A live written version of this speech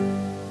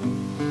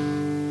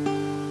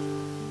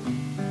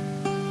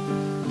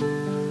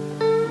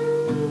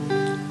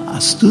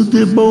stood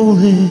there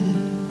boldly,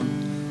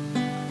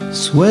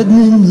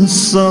 sweating in the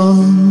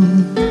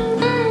sun.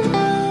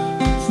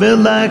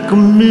 Felt like a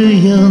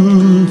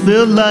million,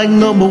 felt like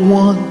number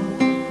one.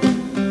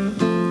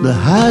 The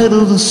height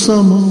of the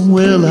summer,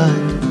 well, I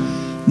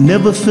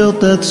never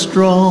felt that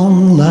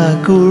strong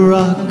like a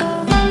rock.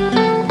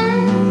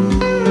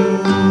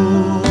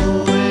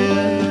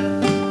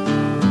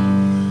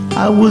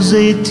 I was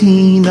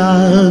 18,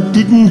 I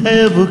didn't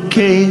have a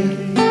care.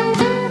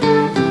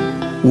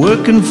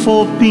 Working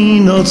for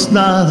peanuts,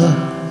 not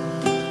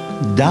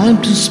a dime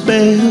to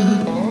spare.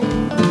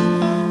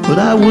 But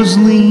I was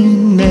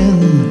lean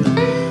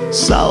and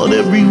solid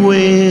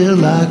everywhere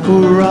like a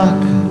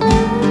rock.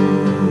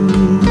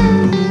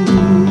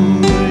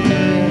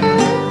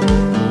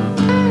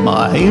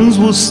 My hands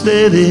were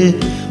steady,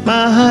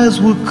 my eyes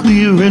were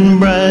clear and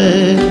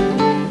bright.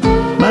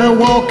 My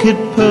walk had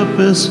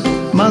purpose,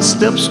 my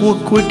steps were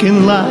quick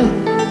and light.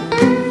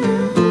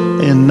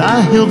 And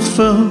I held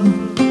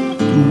firm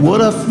to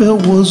what I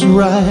felt was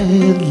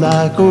right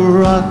like a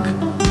rock.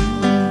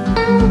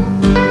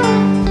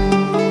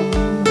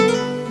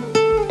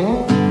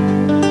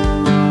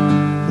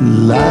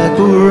 Like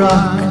a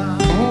rock,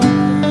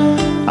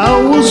 I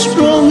was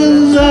strong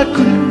as I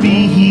could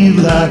be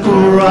like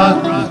a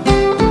rock.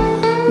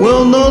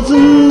 Well,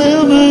 nothing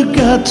ever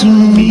got to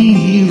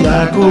me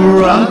like a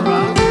rock.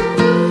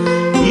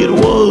 It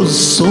was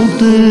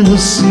something to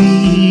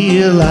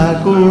see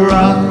like a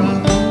rock.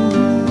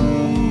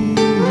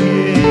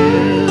 Yeah.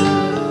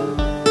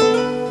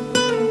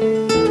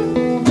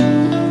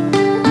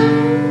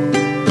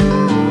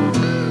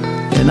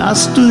 And I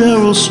stood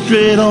arrow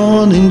straight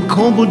on,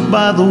 encumbered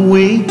by the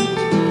weight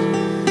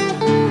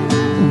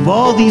of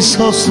all these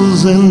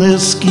hustlers and their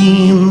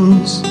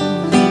schemes.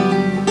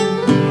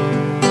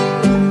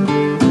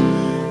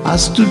 I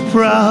stood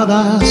proud,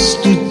 I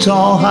stood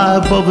tall, high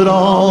above it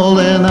all,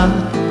 and I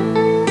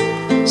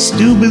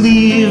still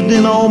believed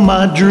in all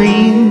my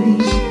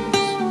dreams.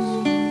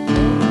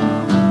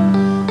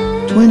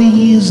 20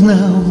 years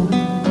now,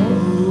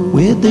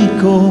 where'd they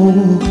go?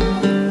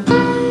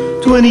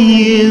 20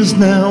 years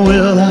now,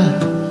 well,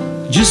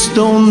 I just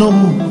don't know.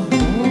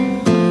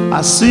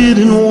 I sit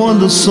and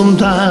wonder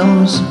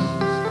sometimes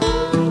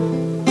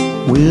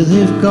where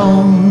they've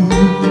gone.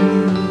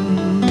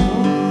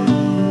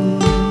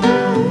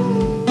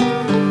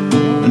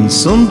 And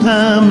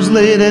sometimes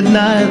late at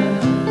night,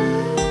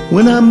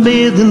 when I'm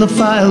bathed in the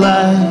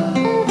firelight,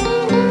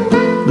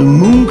 the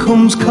moon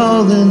comes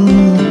calling,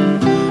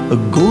 a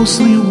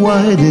ghostly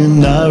white,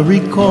 and I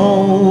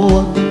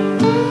recall,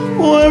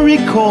 oh, I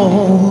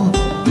recall,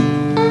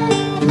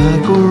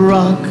 like a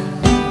rock,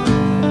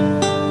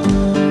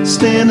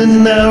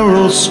 standing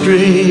arrow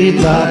straight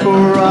like a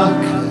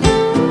rock,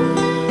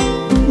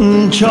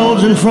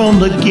 charging from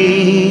the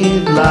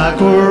gate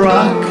like a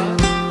rock,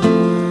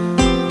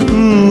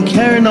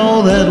 carrying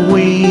all that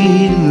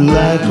weight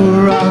like a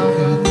rock.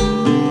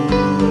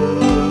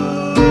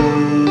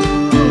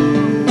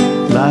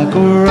 Like a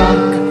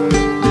rock,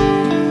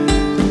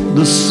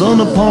 the sun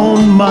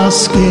upon my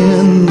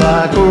skin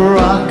like a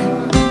rock,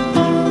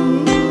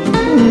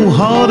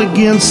 hard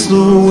against the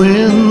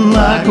wind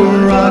like a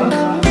rock.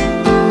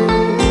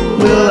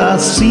 Well, I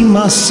see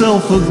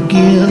myself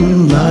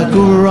again like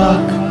a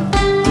rock,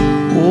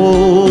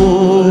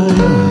 oh,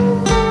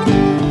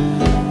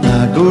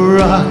 like a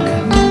rock.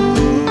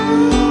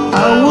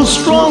 I was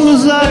strong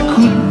as I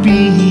could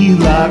be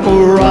like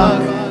a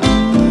rock.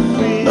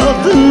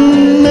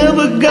 Nothing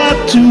ever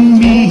got to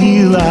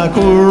me like a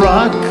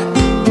rock.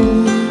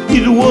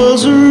 It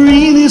was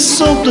really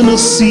something to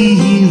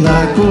see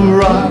like a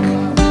rock.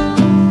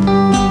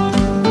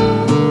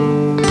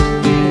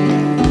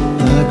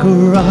 Like a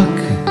rock,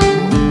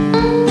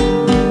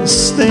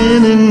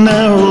 standing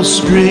arrow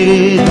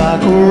straight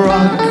like a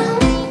rock,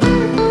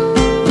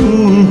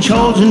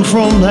 charging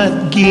from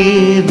that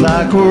gate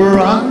like a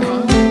rock,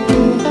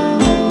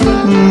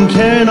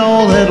 carrying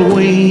all that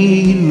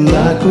weight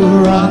like a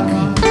rock.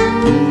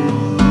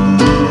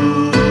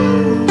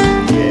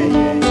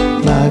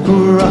 Like a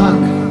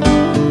rock,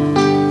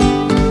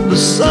 the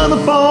sun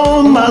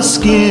upon my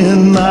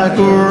skin like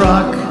a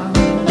rock,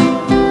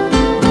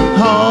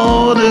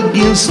 hard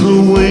against the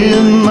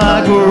wind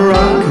like a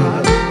rock.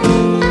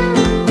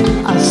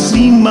 I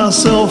see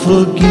myself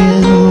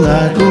again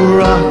like a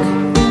rock,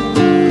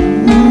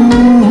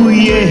 ooh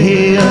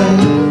yeah,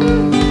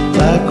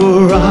 like a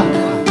rock.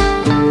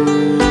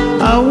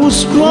 I was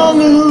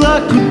strong as I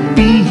could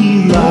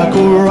be like a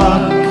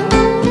rock.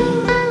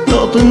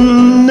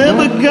 Nothing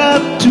ever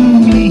got to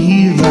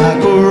me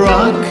like a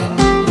rock.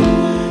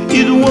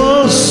 It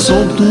was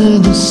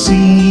something to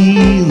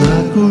see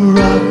like a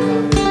rock.